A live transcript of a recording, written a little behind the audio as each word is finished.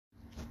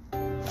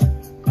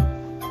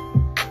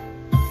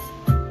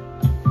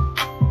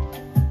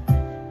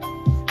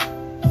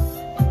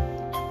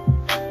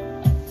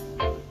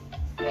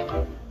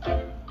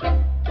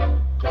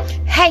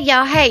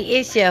y'all, hey,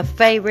 it's your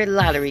favorite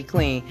lottery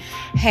queen.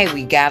 Hey,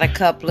 we got a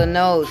couple of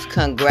no's.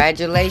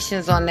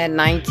 Congratulations on that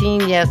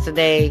 19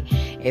 yesterday.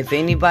 If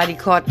anybody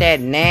caught that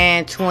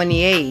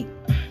 928,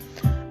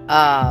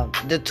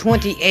 the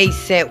 28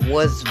 set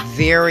was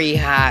very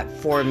hot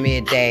for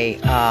midday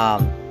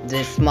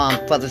this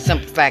month, for the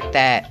simple fact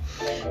that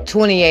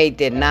 28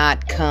 did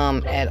not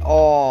come at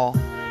all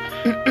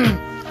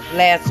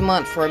last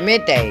month for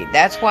midday.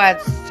 That's why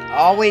it's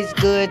always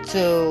good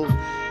to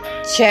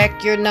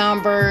check your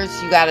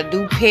numbers. You got to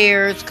do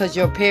pairs because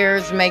your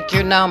pairs make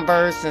your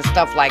numbers and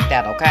stuff like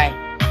that, okay?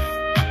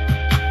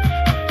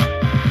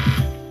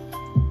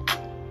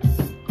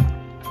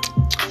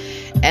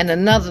 And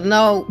another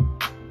note,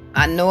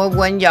 I know it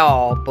wasn't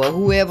y'all, but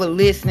whoever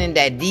listening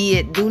that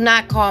did, do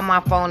not call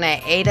my phone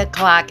at 8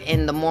 o'clock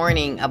in the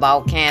morning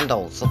about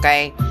candles,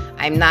 okay?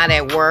 I'm not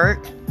at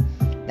work.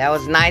 That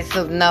was nice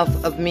enough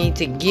of me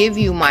to give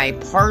you my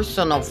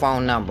personal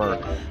phone number,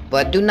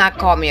 but do not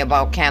call me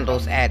about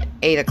candles at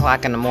 8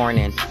 o'clock in the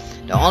morning.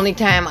 The only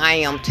time I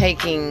am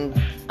taking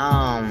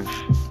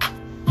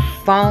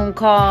phone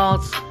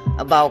calls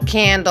about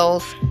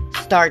candles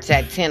starts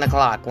at 10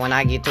 o'clock when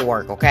I get to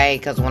work, okay?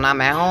 Because when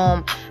I'm at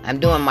home, I'm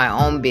doing my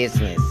own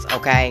business,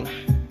 okay?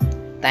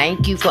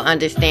 Thank you for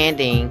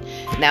understanding.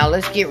 Now,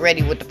 let's get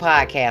ready with the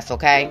podcast,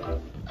 okay?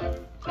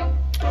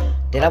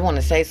 Did I want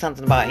to say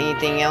something about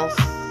anything else?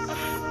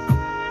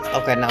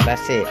 Okay, no,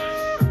 that's it.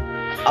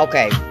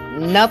 Okay,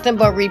 nothing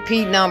but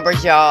repeat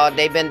numbers, y'all.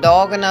 They've been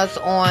dogging us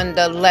on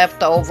the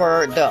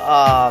leftover,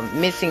 the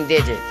missing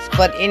digits.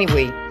 But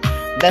anyway,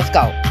 let's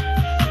go.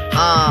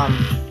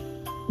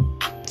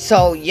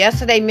 So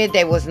yesterday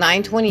midday was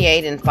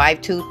 928 and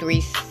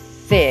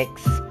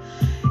 5236.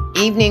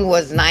 Evening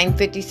was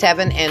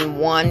 957 and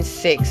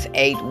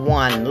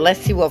 1681.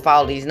 Let's see what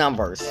follow these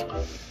numbers.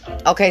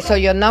 Okay, so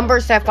your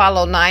numbers that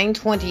follow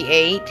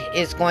 928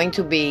 is going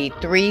to be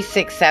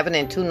 367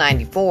 and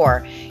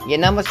 294. Your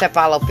numbers that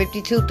follow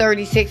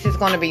 5236 is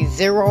going to be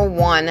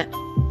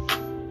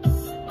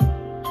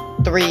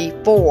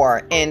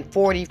 0134 and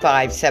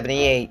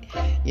 4578.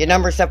 Your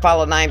numbers that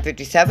follow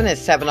 957 is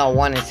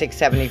 701 and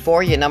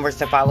 674. Your numbers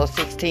that follow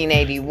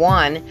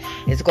 1681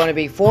 is going to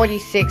be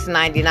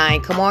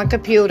 4699. Come on,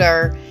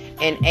 computer,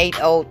 and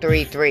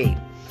 8033.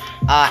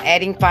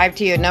 Adding 5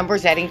 to your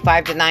numbers, adding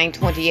 5 to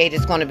 928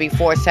 is going to be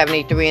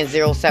 473 and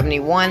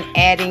 071.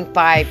 Adding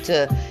 5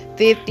 to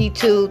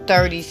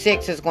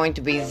 5236 is going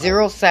to be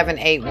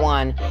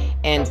 0781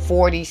 and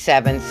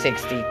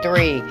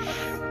 4763.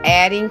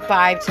 Adding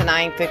 5 to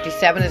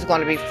 957 is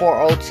going to be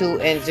 402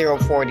 and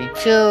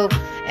 042.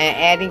 And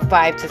adding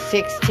 5 to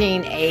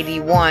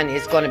 1681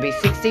 is going to be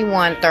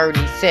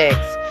 6136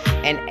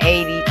 and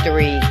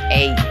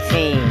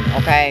 8318.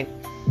 Okay?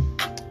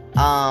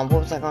 What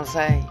was I going to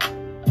say?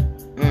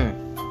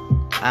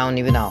 I don't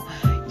even know.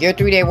 Your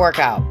 3-day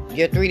workout.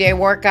 Your 3-day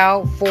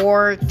workout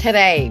for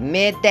today,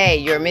 midday.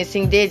 Your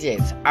missing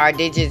digits are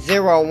digits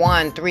 0,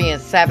 1, 3,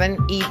 and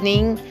 7.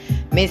 Evening,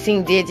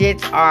 missing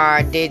digits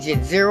are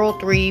digits 0,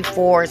 3,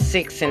 4,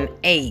 6, and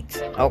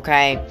 8.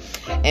 Okay?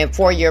 And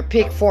for your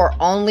pick 4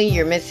 only,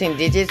 your missing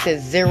digits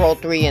is 0,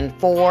 3, and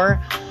 4.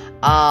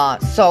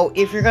 So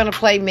if you're going to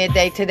play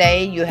midday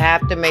today, you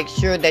have to make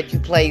sure that you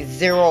play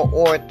 0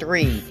 or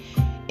 3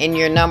 in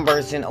your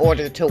numbers in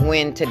order to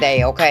win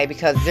today, okay?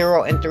 Because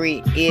 0 and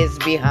 3 is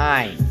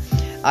behind.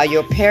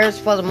 Your pairs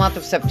for the month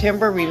of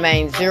September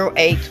remain 0,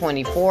 8,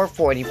 24,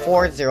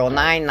 44,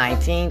 09,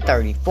 19,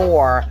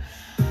 34.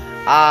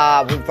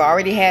 We've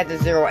already had the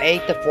 0,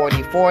 8, the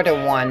 44, the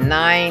 1,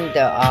 9,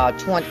 the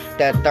 20,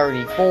 the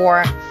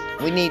 34.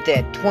 We need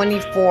that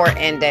 24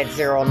 and that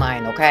 0,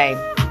 9, okay?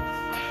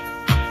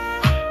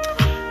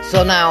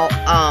 So now,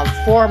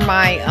 for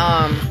my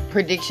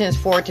predictions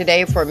for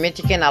today for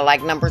Michigan, I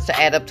like numbers to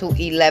add up to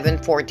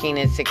 11, 14,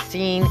 and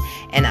 16.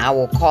 And I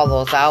will call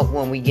those out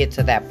when we get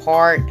to that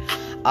part.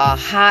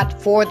 Hot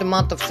for the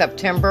month of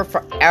September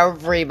for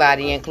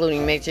everybody,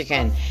 including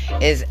Michigan,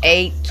 is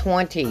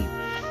 820,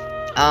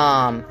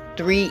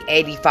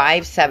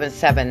 385,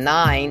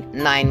 779,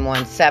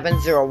 917,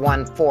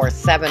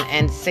 0147,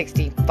 and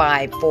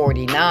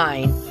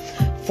 6549.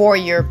 For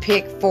your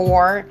pick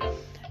 4,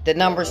 the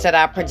numbers that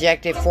I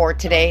projected for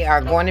today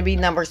are going to be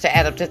numbers to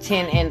add up to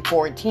 10 and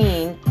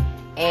 14.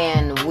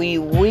 And we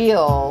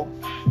will,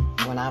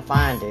 when I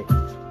find it.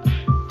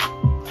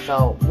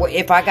 So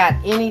if I got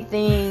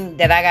anything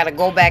that I got to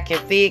go back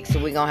and fix,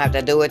 we're going to have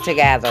to do it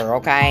together,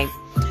 okay?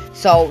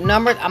 So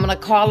numbers, I'm going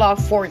to call off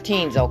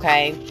 14s,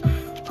 okay?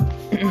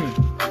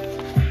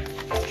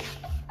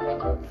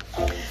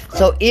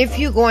 So if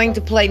you're going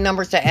to play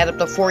numbers to add up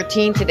to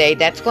 14 today,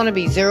 that's going to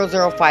be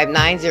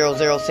 0059,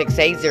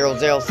 0068,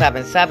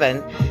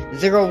 0077,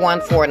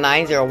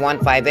 0149,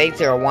 0158,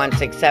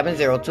 0167,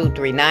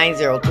 0239,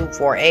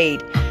 0248,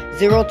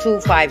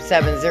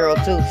 0257,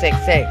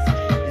 0266,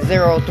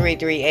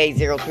 0338,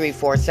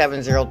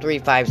 0347,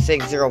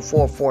 0356,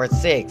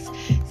 0446,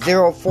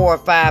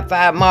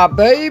 0455, my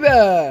baby.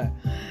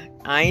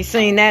 I ain't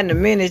seen that in a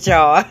minute,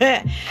 y'all.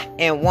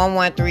 And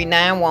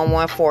 1139,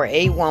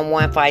 1148,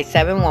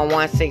 1157,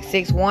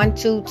 1166,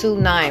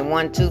 1229,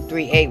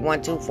 1238,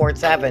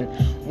 1247,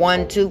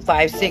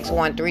 1256,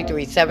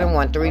 1337,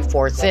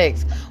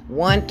 1346,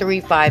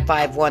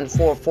 1355,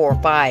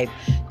 1445,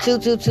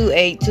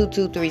 2228,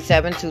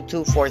 2237,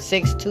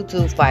 2246,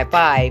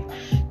 2255,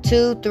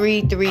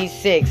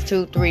 2336,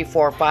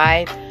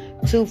 2345,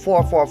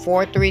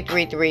 2444,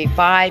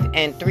 3335,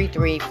 and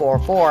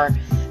 3344.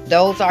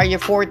 Those are your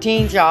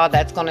 14s, y'all.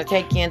 That's going to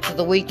take you into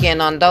the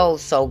weekend on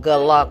those. So good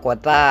luck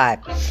with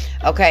that.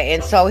 Okay,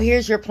 and so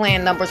here's your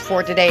plan numbers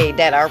for today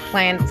that are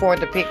planned for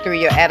the pick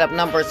 3. Your add up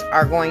numbers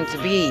are going to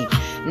be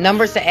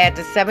numbers to add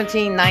to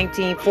 17,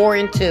 19, 4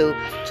 and 2,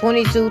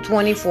 22,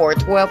 24,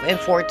 12 and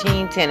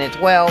 14, 10 and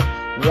 12,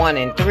 1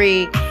 and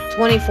 3,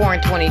 24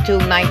 and 22,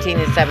 19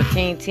 and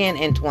 17, 10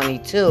 and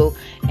 22,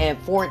 and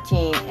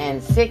 14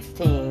 and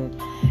 16.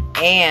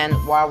 And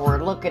while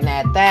we're looking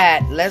at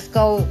that, let's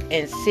go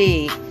and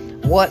see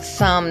what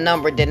sum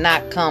number did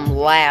not come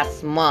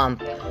last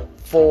month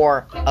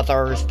for a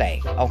Thursday,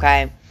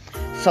 okay?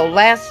 So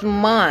last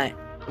month,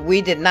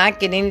 we did not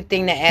get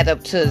anything to add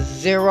up to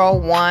 0,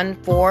 1,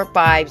 4,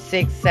 5,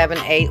 6, 7,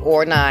 8,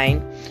 or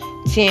 9,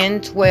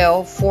 10,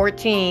 12,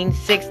 14,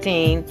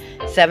 16,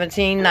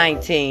 17,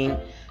 19,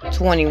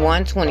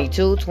 21,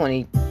 22,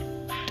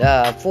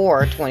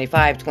 24,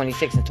 25,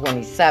 26, and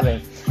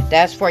 27.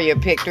 That's for your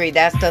pick 3.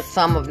 That's the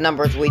sum of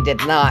numbers we did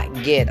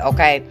not get,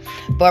 okay?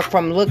 But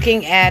from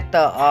looking at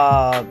the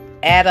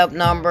add up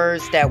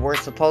numbers that we're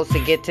supposed to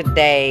get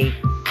today,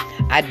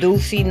 I do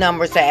see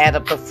numbers that add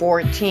up to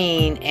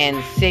 14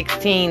 and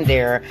 16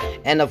 there.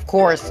 And of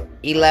course,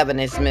 11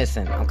 is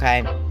missing,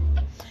 okay?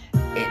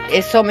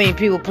 It's so many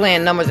people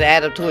playing numbers that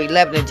add up to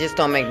 11, it just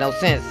don't make no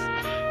sense.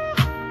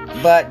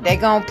 But they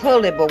gonna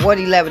pull it, but what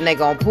 11 they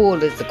gonna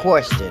pull is the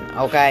question,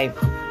 okay?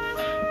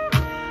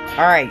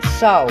 Alright,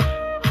 so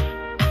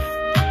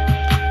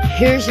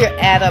here's your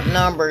add up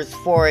numbers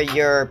for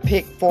your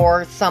pick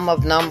 4 sum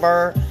of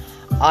number.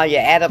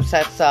 Your add ups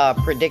that's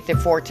predicted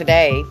for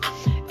today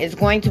is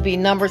going to be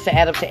numbers to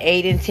add up to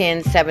 8 and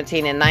 10,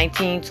 17 and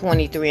 19,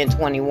 23 and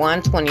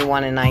 21,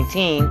 21 and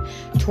 19,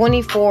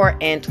 24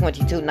 and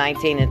 22,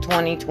 19 and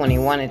 20,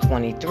 21 and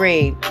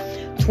 23,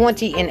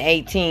 20 and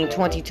 18,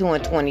 22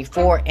 and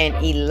 24, and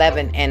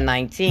 11 and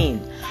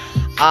 19.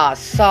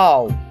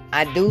 So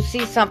I do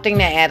see something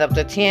to add up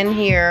to 10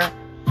 here.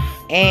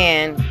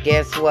 And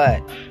guess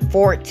what?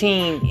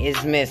 14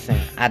 is missing.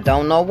 I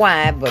don't know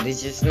why, but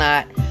it's just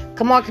not.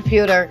 Come on,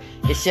 computer.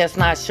 It's just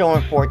not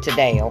showing for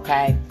today,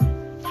 okay?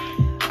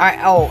 Alright,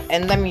 oh,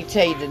 and let me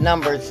tell you the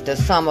numbers. The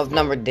sum of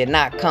number did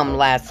not come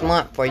last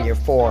month for your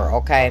 4,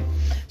 okay?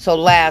 So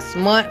last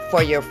month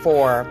for your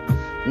 4,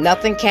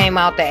 nothing came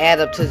out to add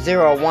up to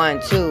 0,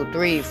 1, 2,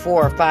 3,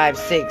 4, 5,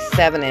 6,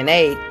 7, and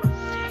 8.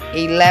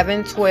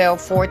 11,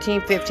 12,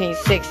 14, 15,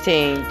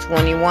 16,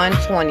 21,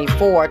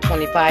 24,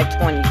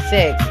 25,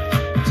 26,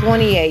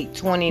 28,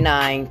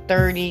 29,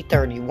 30,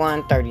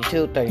 31,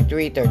 32,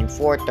 33,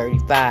 34,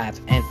 35,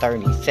 and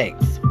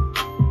 36.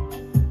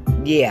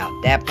 Yeah,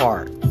 that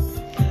part.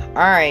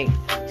 Alright,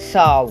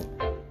 so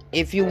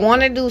if you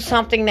want to do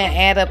something that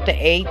add up to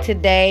 8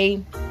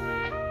 today,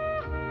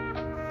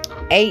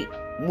 8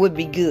 would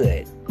be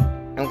good.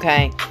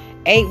 Okay?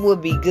 8 would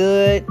be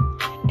good.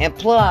 And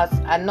plus,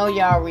 I know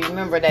y'all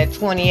remember that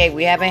 28.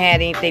 We haven't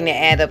had anything to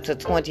add up to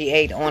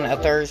 28 on a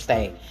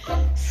Thursday.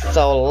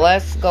 So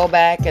let's go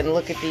back and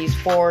look at these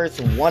 4s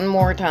one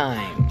more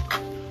time.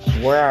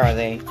 Where are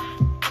they?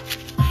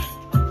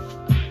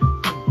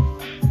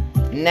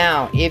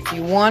 Now, if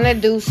you want to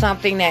do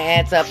something that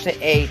adds up to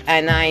 8,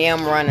 and I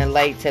am running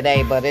late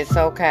today, but it's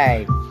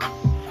okay.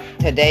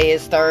 Today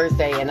is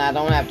Thursday, and I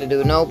don't have to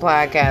do no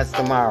podcast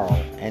tomorrow.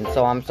 And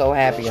so I'm so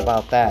happy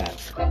about that.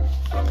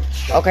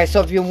 Okay,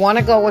 so if you want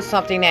to go with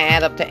something that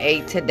add up to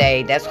 8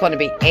 today, that's going to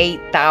be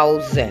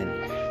 8,000.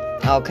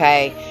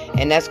 Okay,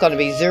 and that's going to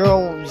be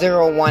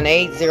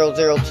 0018,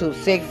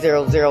 0026,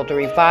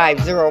 0035,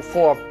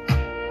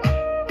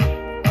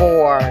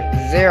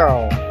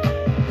 0440,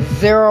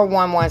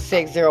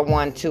 0116,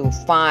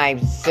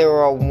 0125,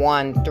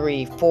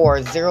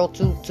 0134,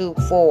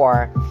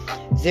 0224,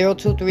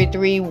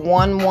 0233,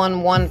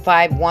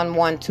 1115,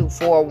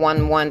 1124,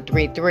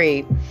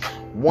 1133,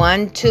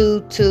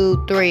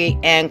 1223,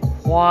 and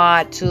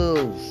quad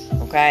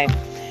 2s. Okay,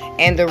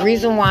 and the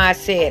reason why I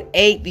said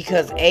 8,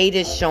 because 8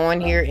 is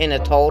showing here in a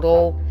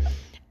total,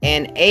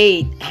 and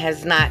 8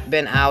 has not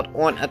been out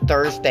on a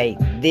Thursday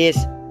this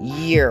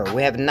year.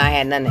 We have not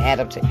had nothing to add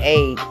up to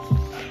 8.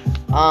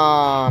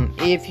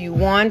 If you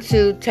want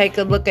to take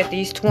a look at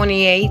these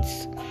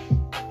 28s,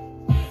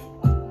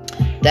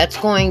 that's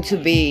going to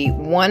be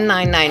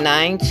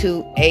 1999,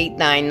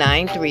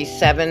 2899,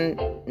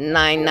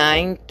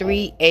 3799,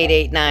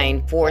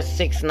 3889,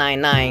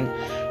 4699,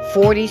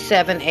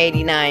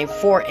 4789,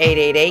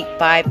 4888,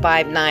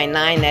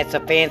 5599. That's a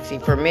fancy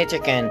for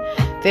Michigan.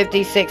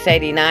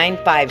 5689,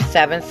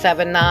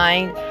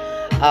 5779,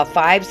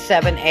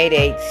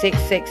 5788,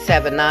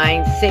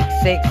 6679,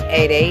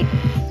 6688,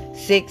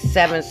 6,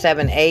 7,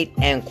 7, 8,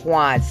 and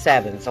quad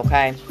 7s,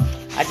 okay?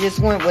 I just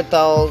went with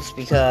those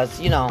because,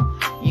 you know,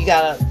 you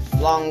got a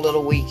long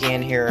little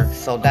weekend here,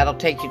 so that'll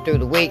take you through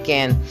the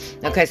weekend.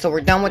 Okay, so we're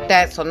done with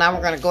that. So now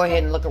we're going to go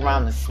ahead and look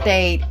around the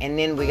state, and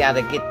then we got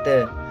to get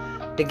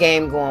the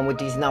game going with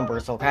these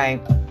numbers, okay?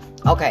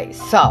 Okay,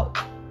 so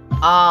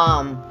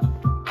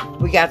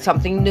we got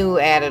something new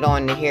added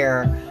on to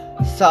here.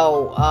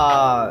 So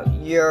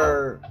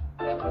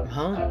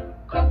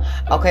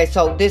okay,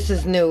 so this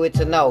is new.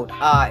 It's a note.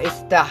 It's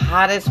the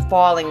hottest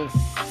falling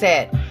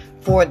set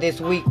for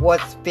this week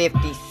was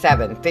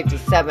 57.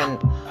 57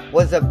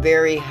 was a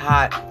very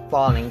hot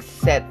falling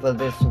set for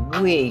this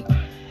week.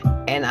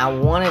 And I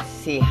want to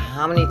see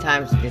how many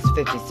times this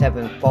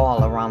 57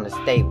 fall around the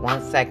state.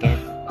 1 second.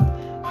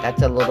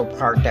 That's a little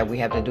part that we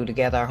have to do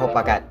together. I hope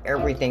I got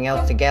everything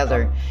else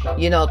together.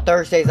 You know,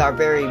 Thursdays are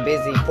very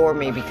busy for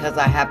me because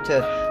I have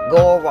to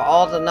go over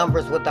all the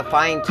numbers with a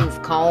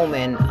fine-tooth comb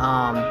and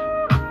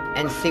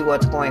see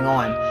what's going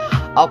on.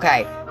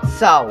 Okay,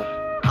 so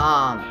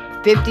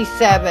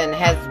 57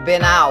 has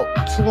been out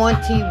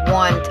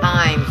 21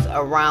 times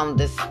around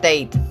the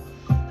state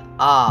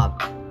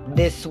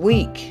this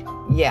week.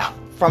 Yeah,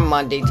 from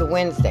Monday to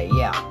Wednesday.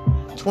 Yeah,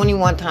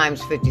 21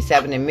 times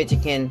 57 in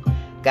Michigan.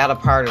 Got a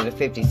part of the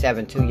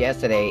 57 too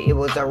yesterday. It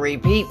was a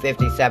repeat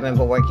 57,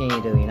 but what can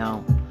you do, you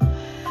know?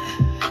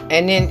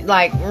 And then,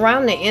 like,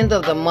 around the end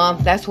of the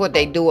month, that's what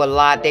they do a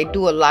lot. They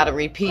do a lot of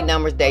repeat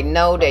numbers. They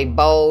know they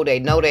bold. They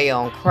know they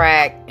on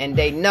crack. And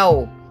they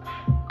know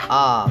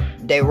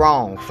they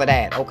wrong for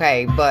that,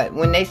 okay? But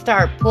when they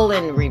start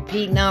pulling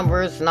repeat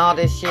numbers and all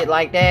this shit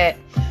like that,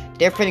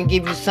 they're finna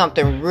give you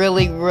something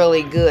really,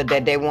 really good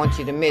that they want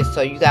you to miss.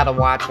 So you gotta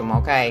watch them,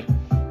 okay?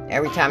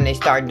 Every time they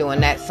start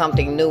doing that,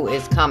 something new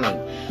is coming.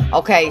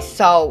 Okay,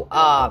 so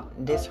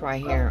this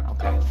right here,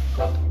 okay.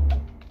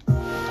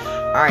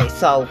 Alright,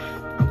 so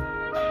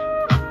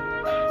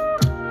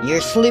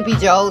your Sleepy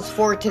Joes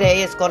for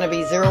today is going to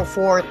be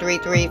 04,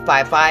 33,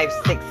 55,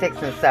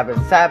 66, and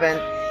 77.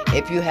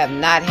 If you have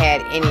not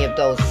had any of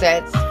those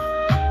sets,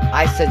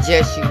 I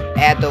suggest you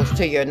add those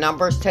to your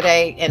numbers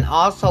today. And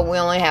also, we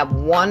only have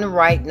one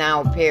right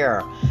now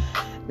pair.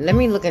 Let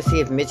me look and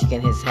see if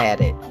Michigan has had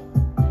it.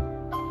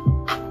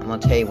 I'm going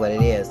to tell you what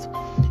it is.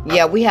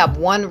 Yeah, we have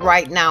one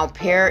right now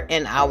pair,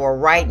 and our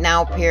right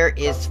now pair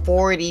is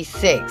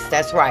 46.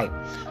 That's right.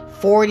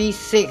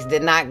 46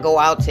 did not go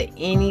out to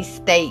any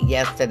state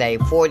yesterday.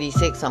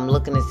 46, I'm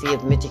looking to see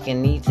if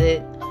Michigan needs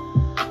it.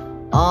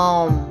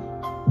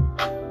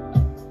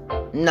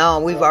 No,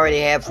 we've already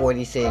had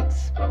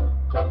 46.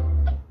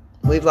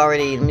 We've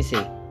already, let me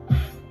see.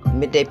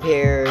 Midday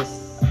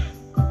pairs,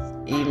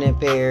 evening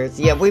pairs.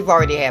 Yeah, we've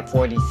already had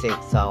 46,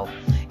 so...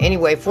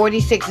 Anyway,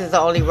 46 is the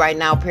only right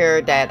now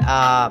pair that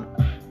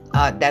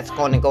that's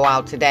going to go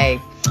out today.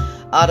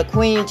 The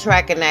Queen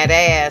tracking that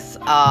ass.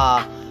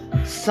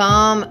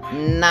 Sum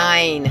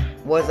 9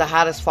 was the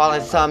hottest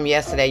falling sum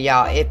yesterday,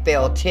 y'all. It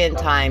fell 10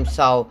 times.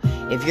 So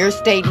if your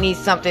state needs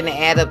something to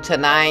add up to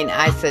 9,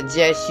 I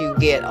suggest you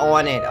get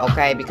on it,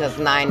 okay? Because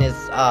 9 is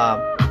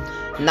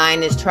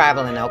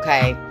traveling,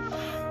 okay?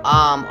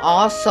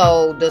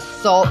 Also, the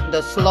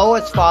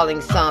slowest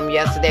falling sum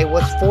yesterday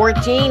was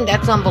 14.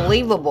 That's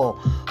unbelievable.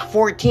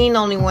 14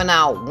 only went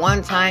out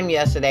one time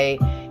yesterday.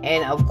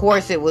 And, of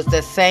course, it was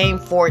the same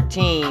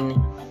 14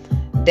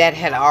 that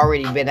had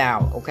already been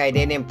out. Okay,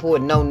 they didn't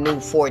put no new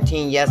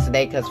 14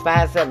 yesterday because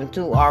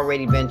 572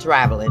 already been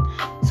traveling.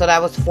 So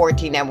that was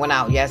 14 that went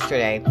out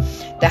yesterday.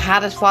 The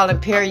hottest falling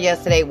pair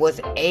yesterday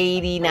was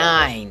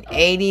 89.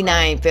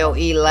 89 fell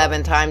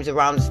 11 times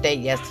around the state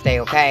yesterday,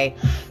 okay?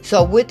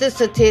 So with the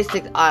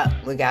statistics,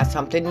 we got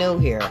something new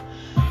here.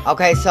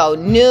 Okay, so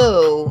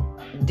new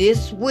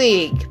this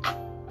week,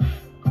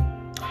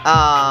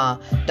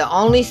 the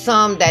only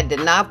sum that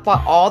did not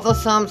fall, all the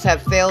sums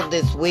have failed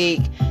this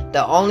week.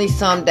 The only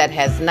sum that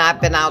has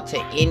not been out to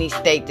any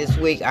state this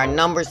week are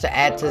numbers to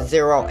add to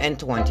 0 and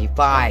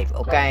 25,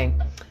 okay?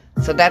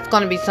 So that's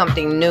going to be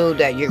something new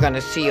that you're going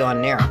to see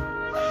on there.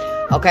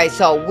 Okay,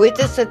 so with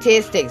the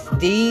statistics,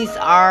 these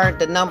are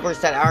the numbers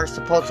that are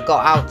supposed to go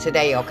out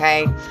today,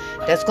 okay?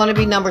 That's going to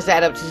be numbers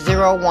that add up to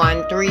 0,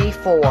 1, 3,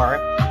 4,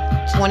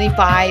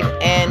 25,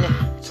 and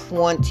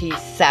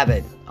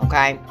 27,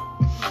 okay?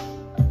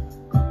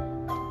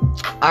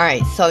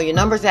 Alright, so your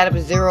numbers add up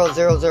to 0,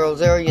 0, 0,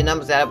 0. Your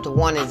numbers add up to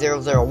 1 is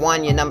 0, 0,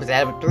 1. Your numbers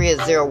add up to 3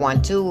 is 0,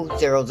 1, 2,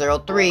 0, 0,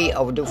 3.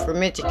 Overdue for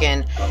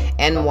Michigan.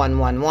 And 1,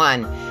 1,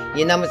 1.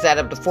 Your numbers add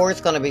up to 4 is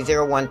going to be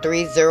 0, 1,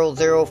 3, 0,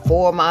 0,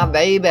 4, my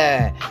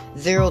baby.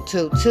 0,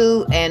 2,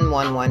 2, and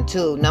 1, 1,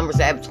 2. Numbers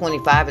add up to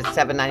 25 is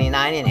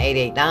 799 and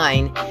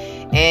 889.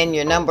 And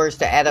your numbers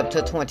to add up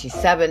to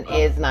 27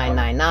 is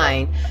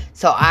 999.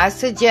 So I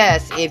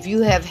suggest if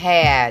you have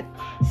had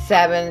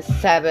 7,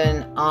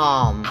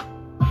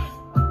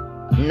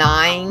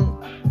 9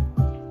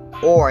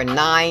 or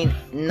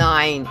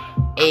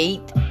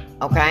 998,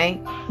 okay,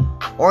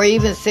 or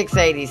even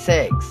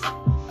 686,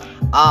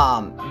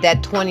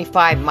 that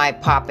 25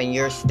 might pop in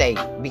your state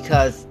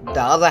because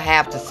the other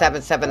half to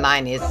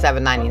 779 is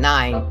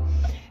 799,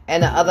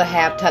 And the other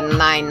half to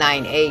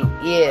 998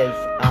 is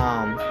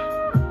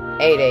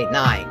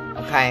 889.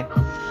 Okay.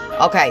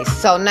 Okay,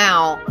 so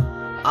now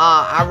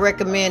I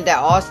recommend that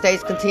all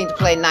states continue to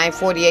play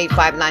 948,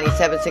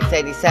 597,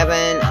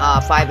 687,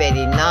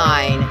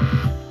 589,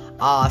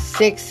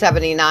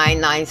 679,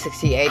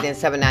 968, and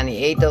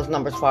 798. Those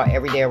numbers fall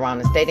every day around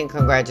the state. And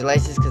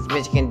congratulations, because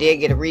Michigan did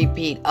get a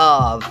repeat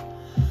of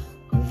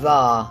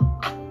the...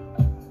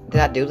 Did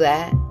I do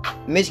that?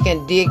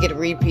 Michigan did get a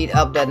repeat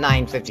of the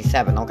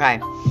 957, okay?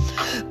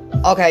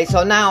 Okay,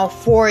 so now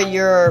for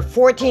your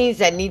 14s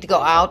that need to go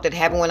out, that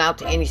haven't went out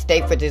to any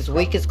state for this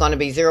week, it's going to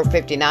be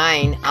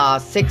 059,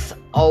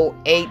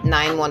 608,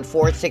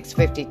 914,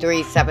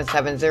 653,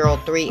 770,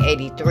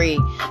 383,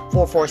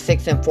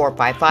 446, and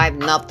 455.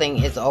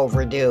 Nothing is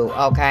overdue,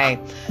 okay?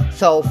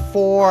 So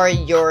for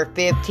your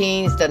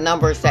 15s, the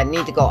numbers that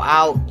need to go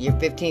out, your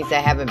 15s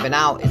that haven't been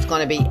out, it's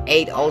going to be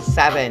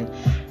 807,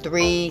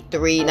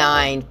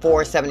 339,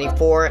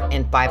 474,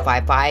 and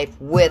 555,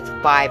 with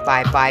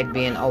 555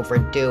 being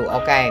overdue,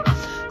 okay?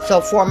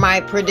 So for my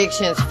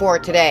predictions for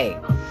today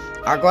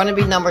are going to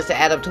be numbers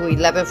that add up to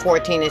 11,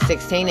 14, and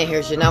 16. And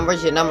here's your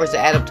numbers. Your numbers that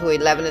add up to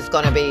 11 is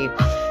going to be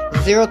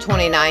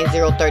 029,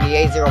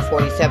 038,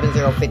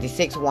 047,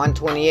 056,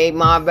 128,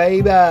 my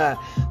baby.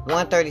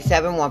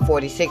 137,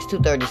 146,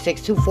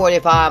 236,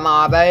 245,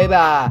 my baby.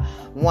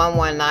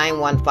 119,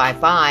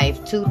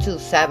 155,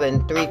 227,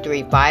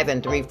 335,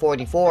 and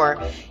 344.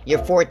 Your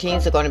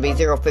 14s are going to be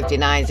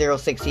 059,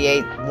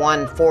 068,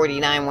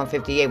 149,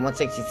 158,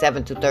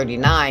 167,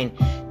 239,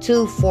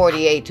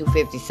 248,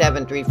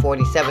 257,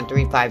 347,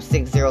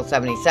 356,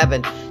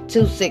 077,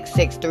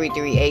 266,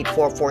 338,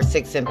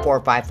 446, and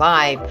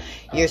 455.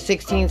 Your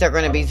 16s are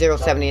going to be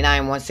 079,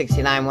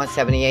 169,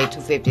 178,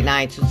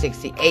 259,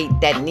 268.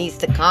 That needs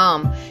to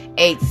come.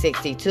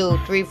 862,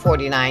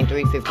 349,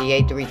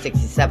 358,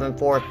 367,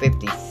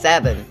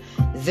 457,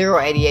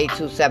 088,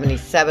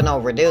 277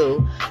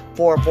 overdue,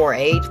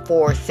 448,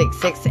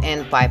 466,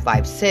 and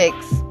 556.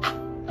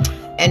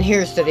 And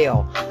here's the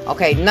deal.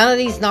 Okay, none of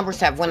these numbers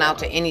have went out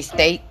to any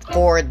state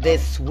for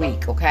this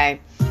week, okay?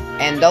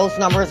 And those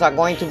numbers are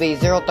going to be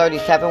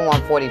 037,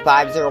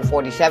 145,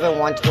 047,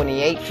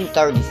 128,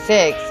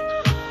 236,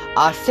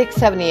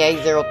 678,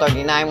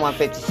 039,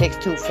 156,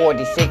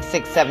 246,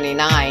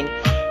 679,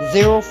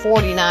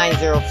 049,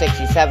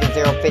 067,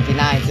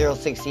 059,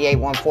 068,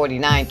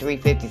 149,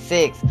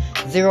 356,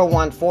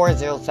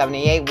 014,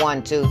 078,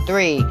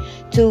 123,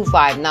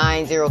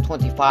 259,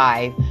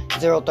 025,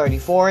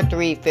 034,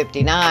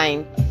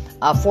 359,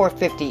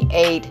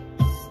 458,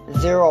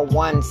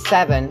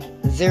 017,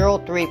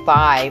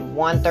 035,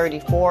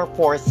 134,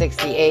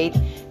 468,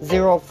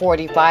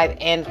 045,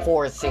 and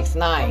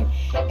 469.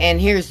 And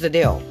here's the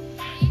deal.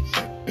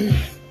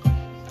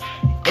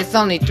 It's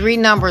only 3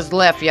 numbers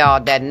left, y'all,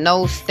 that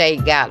no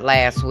state got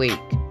last week.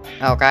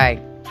 Okay?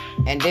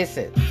 And this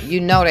is, you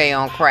know they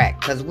on crack.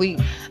 Because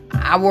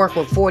I work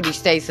with 40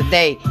 states a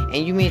day.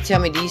 And you mean to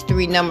tell me these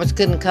 3 numbers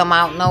couldn't come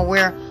out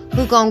nowhere?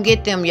 Who gonna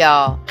get them,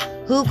 y'all?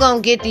 Who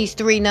gonna get these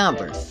 3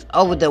 numbers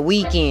over the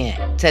weekend?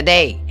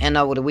 Today and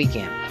over the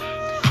weekend.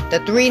 The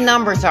 3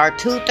 numbers are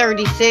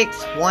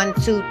 236,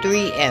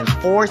 123, and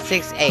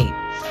 468.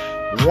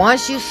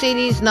 Once you see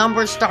these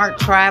numbers start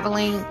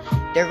traveling,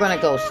 they're going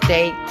to go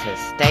state to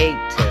state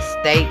to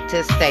state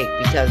to state,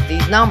 because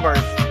these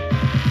numbers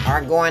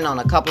are going on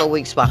a couple of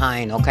weeks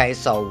behind, okay?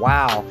 So,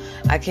 wow.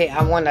 I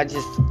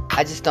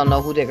just don't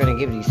know who they're going to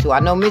give these to. I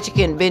know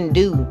Michigan's been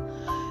due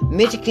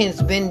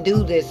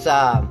this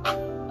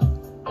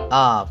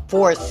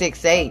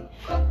 468.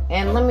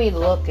 And let me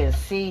look and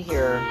see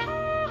here,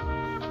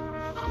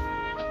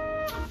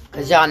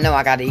 because y'all know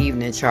I got the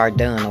evening chart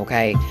done,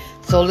 okay?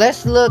 So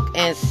let's look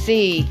and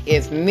see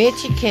if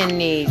Michigan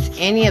needs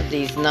any of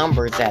these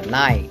numbers at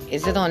night.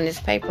 Is it on this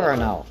paper or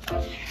no?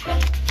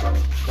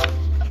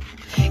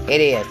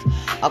 It is.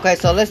 Okay,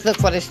 so let's look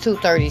for this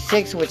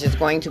 236, which is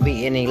going to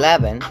be in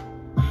 11.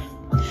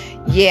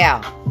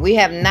 Yeah, we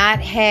have not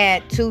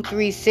had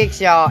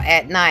 236, y'all,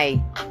 at night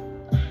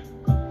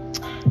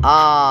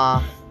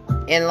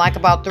in like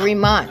about 3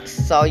 months.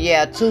 So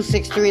yeah,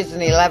 263 is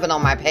an 11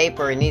 on my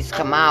paper. It needs to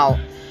come out.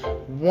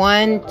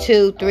 1,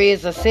 2, 3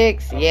 is a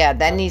 6. Yeah,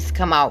 that needs to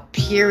come out,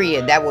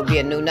 period. That would be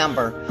a new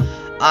number.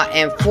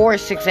 And 4,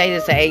 6, 8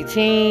 is an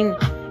 18.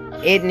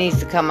 It needs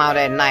to come out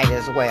at night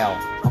as well.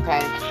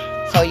 Okay?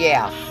 So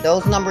yeah,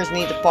 those numbers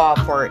need to fall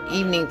for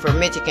evening for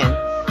Michigan.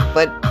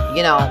 But,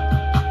 you know,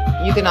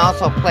 you can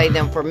also play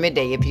them for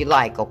midday if you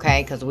like,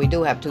 okay? Because we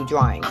do have 2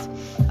 drawings.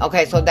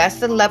 Okay, so that's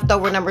the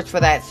leftover numbers for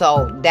that.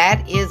 So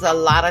that is a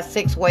lot of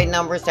 6-way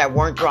numbers that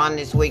weren't drawn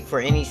this week for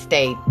any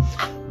state.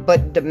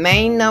 But the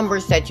main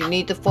numbers that you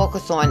need to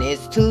focus on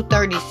is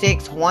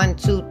 236,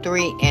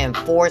 123, and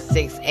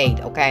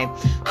 468, okay?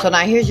 So now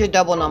here's your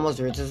double numbers,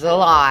 which is a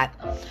lot.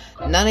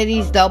 None of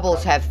these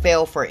doubles have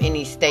failed for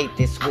any state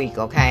this week,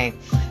 okay?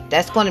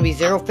 That's going to be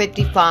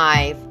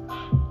 055,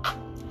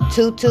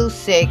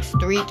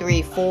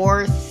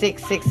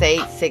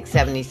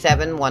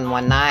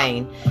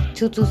 226-334-668-677-119,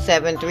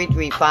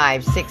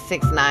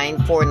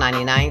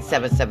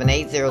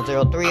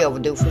 227-335-669-499-778-003.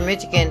 Overdue for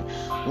Michigan,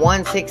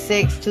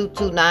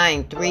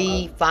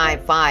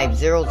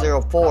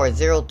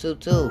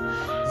 166-229-355-004-022,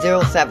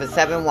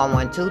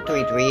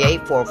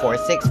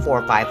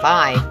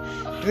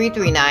 077-112-338-446-455,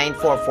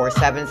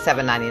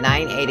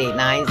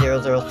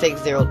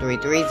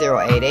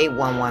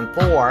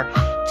 339-447-799-889-006-033-088-114,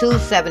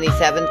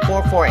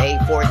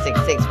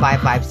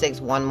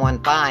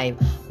 277-448-466-556-115,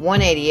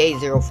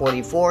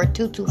 188-044,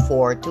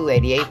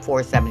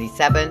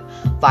 224-288-477,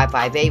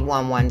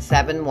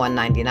 558-117,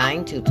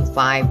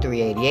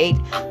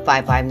 199-225-388,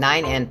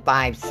 559, and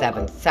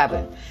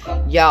 577.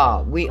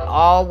 Y'all, we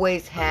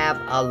always have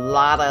a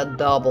lot of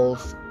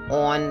doubles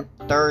on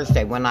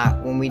Thursday when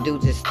we do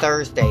this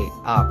Thursday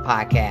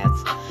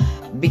podcast,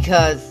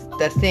 because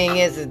the thing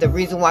is the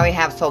reason why we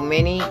have so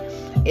many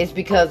is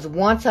because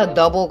once a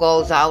double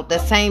goes out, the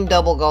same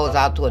double goes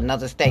out to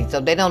another state,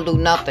 so they don't do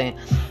nothing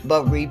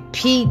but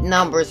repeat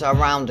numbers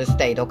around the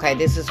state. Okay,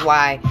 this is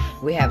why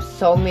we have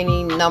so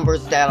many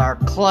numbers that are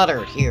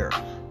cluttered here.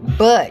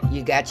 But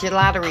you got your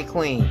lottery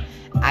queen.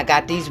 I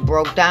got these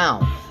broke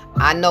down.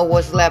 I know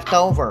what's left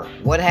over,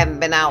 what haven't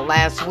been out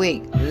last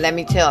week. Let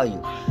me tell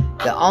you,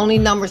 the only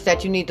numbers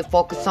that you need to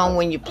focus on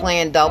when you're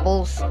playing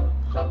doubles: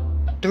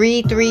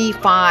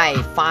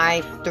 335,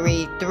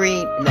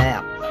 533,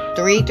 now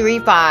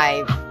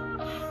 335,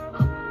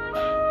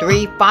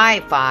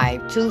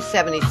 355,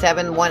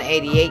 277,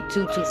 188,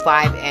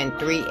 225, and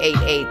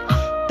 388.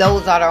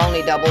 Those are the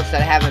only doubles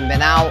that haven't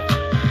been out,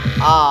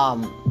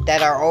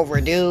 that are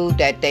overdue,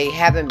 that they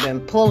haven't been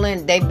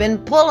pulling. They've been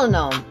pulling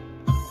them,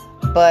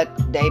 but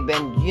they've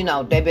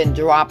been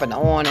dropping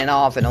on and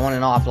off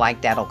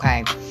like that,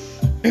 okay?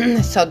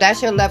 So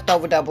that's your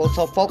leftover doubles.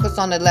 So focus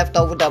on the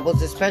leftover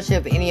doubles, especially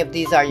if any of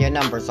these are your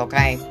numbers,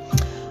 okay?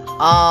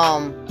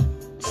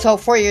 So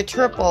for your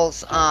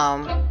triples,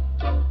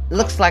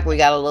 looks like we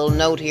got a little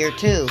note here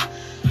too.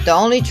 The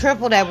only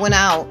triple that went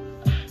out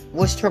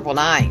was triple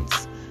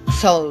nines.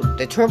 So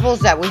the triples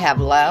that we have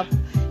left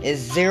is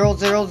 000,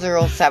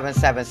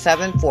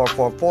 777,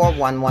 444,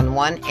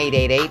 111,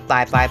 888,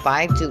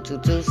 555,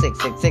 222,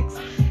 666,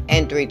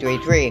 and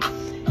 333.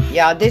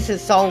 Y'all, this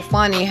is so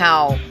funny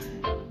how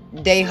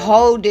they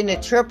hold in the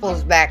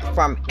triples back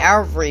from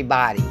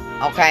everybody,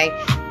 okay?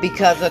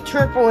 Because a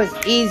triple is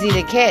easy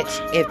to catch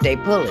if they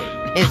pull it.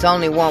 It's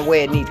only one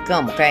way it needs to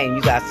come, okay? And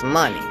you got some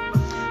money.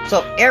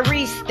 So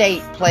every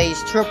state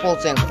plays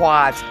triples and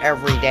quads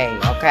every day,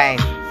 okay?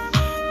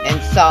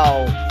 And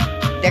so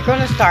they're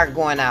going to start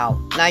going out.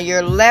 Now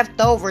your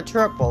leftover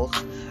triples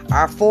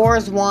are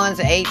 4s, 1s,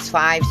 8s,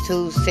 5s,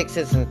 2s,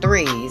 6s, and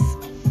 3s.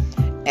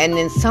 And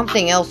then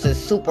something else is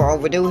super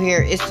overdue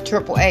here. It's the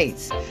triple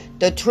 8s.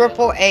 The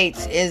triple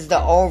 8s is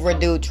the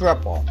overdue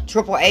triple.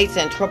 Triple 8s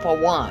and triple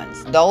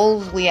 1s.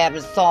 Those we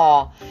haven't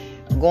saw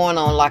going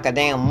on like a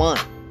damn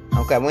month.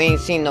 Okay, we ain't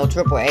seen no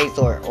triple 8s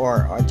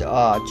or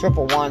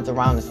triple 1s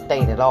around the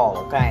state at all,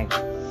 okay?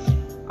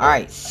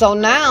 Alright, so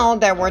now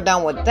that we're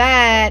done with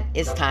that,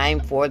 it's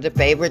time for the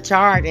favorite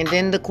chart, and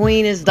then the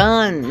queen is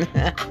done.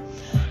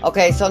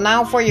 Okay, so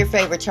now for your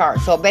favorite chart.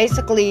 So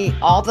basically,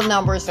 all the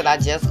numbers that I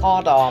just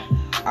called off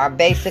are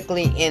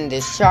basically in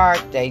this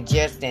chart. They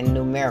just in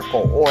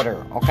numerical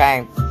order,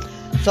 okay?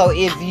 So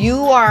if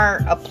you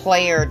are a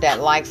player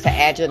that likes to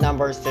add your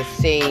numbers to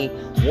see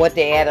what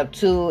they add up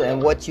to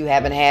and what you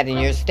haven't had in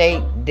your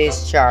state,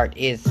 this chart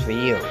is for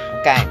you,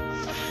 okay?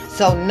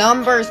 So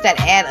numbers that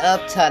add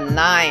up to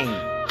 9,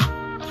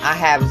 I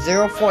have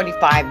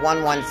 045,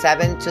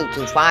 117,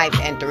 225,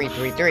 and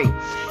 333.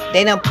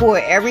 They done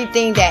put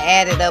everything that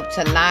added up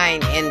to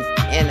 9 in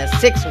a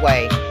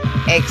 6-way,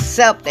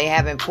 except they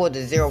haven't put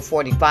the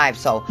 045.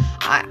 So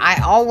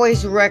I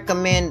always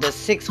recommend the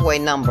 6-way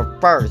number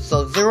first.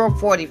 So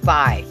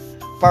 045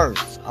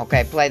 first.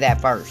 Okay, play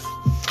that first.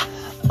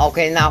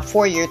 Okay, now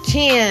for your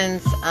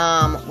 10s,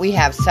 we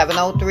have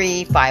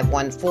 703,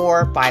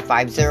 514,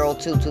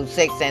 550,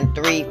 226, and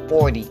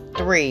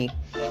 343.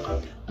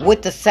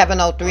 With the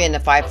 703 and the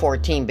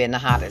 514 being the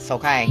hottest,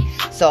 okay?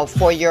 So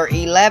for your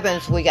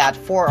 11s, we got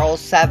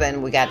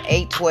 407, we got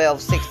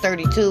 812,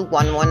 632,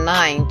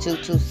 119,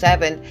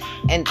 227,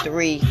 and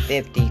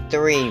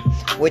 353.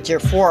 With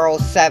your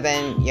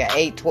 407, your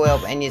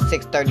 812, and your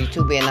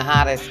 632 being the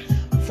hottest.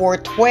 For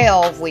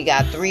 12, we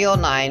got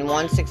 309,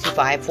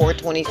 165,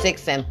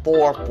 426, and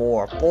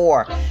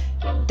 444.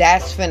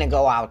 That's finna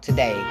go out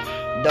today.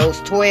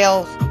 Those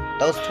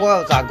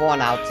 12s are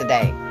going out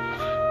today.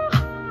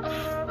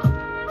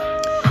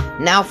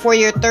 Now for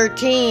your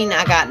 13,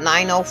 I got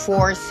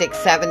 904,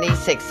 670,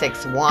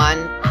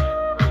 661,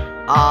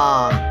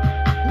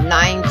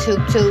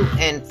 922,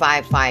 and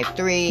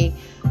 553.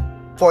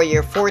 For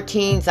your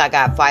 14s, I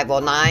got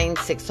 509,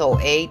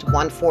 608,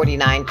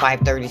 149,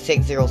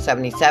 536,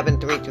 077,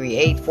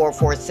 338,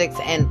 446,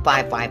 and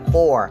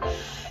 554.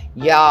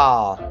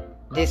 Y'all,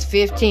 this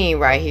 15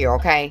 right here,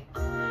 okay?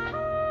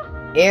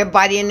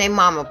 Everybody and their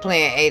mama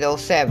playing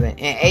 807.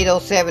 And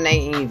 807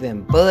 ain't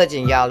even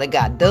budging, y'all. It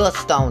got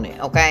dust on it,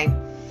 okay?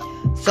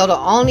 So the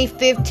only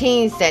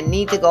 15s that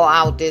need to go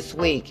out this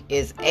week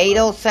is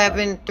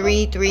 807,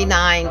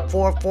 339,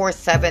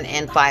 447,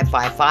 and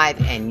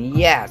 555. And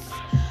yes,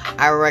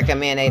 I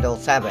recommend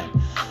 807.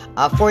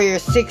 For your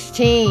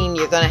 16,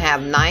 you're going to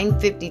have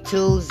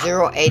 952,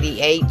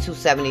 088,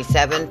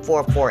 277,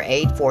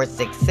 448,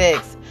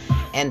 466,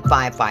 and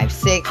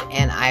 556.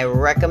 And I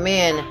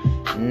recommend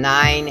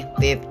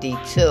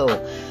 952.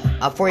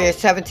 For your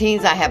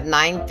 17s, I have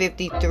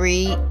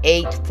 953,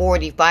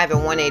 845,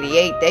 and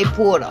 188. They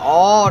pulled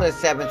all the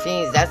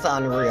 17s. That's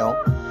unreal.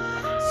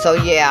 So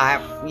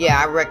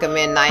I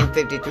recommend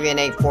 953 and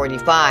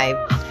 845.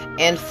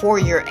 And for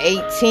your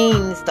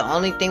 18s, the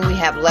only thing we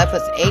have left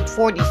is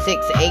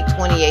 846,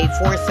 828,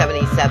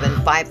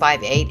 477,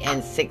 558,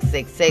 and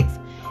 666.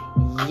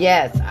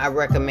 Yes, I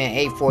recommend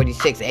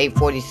 846.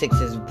 846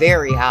 is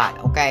very hot,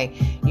 okay?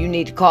 You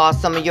need to call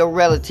some of your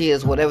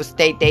relatives, whatever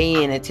state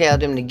they in, and tell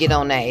them to get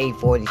on that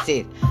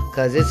 846,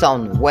 because it's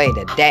on the way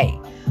today.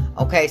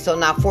 Okay, so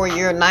now for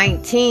your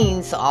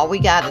 19s, all we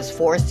got is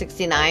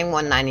 469,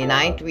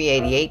 199,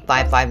 388,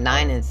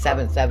 559, and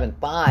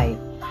 775.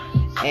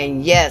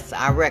 And yes,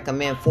 I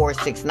recommend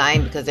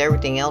 469 because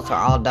everything else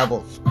are all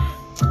doubles.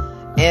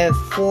 And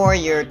for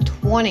your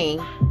 20,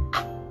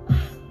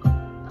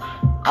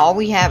 all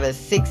we have is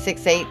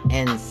 668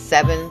 and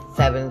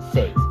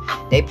 776.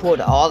 They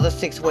pulled all the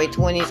 6-way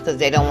 20s because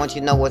they don't want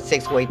you to know what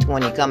 6-way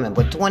 20 coming.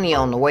 But 20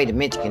 on the way to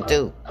Michigan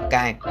too,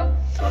 okay?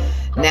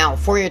 Now,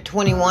 for your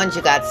 21s,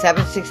 you got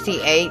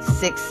 768,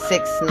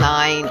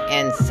 669,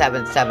 and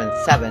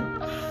 777.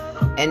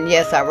 And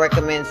yes, I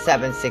recommend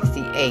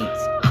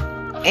 768.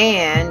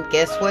 And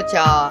guess what,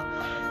 y'all?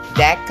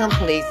 That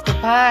completes the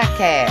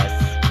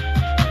podcast.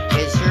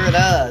 It sure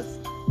does.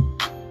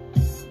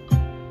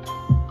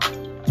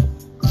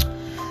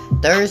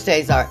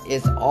 Thursdays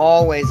is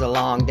always a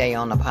long day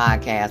on the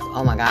podcast.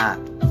 Oh my God.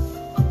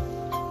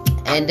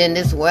 And then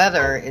this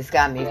weather, it's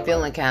got me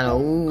feeling kind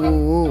of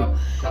ooh.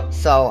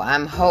 So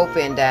I'm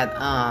hoping that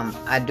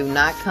I do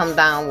not come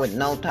down with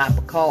no type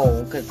of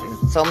cold, because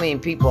so many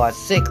people are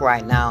sick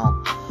right now.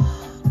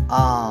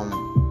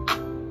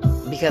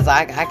 Because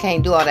I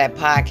can't do all that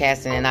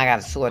podcasting and I got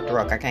a sore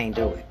throat. I can't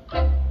do it.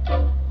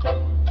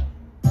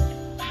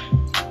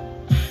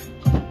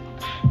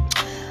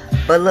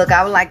 But look,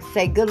 I would like to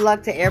say good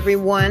luck to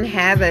everyone.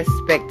 Have a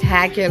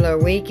spectacular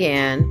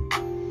weekend.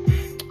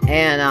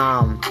 And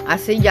I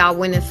see y'all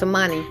winning some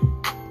money.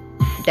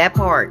 That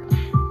part.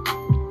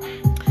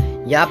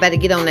 Y'all better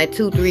get on that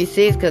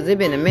 236 because it's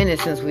been a minute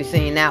since we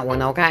seen that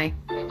one, okay?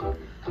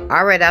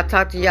 Alright, I'll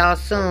talk to y'all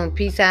soon.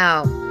 Peace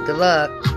out. Good luck.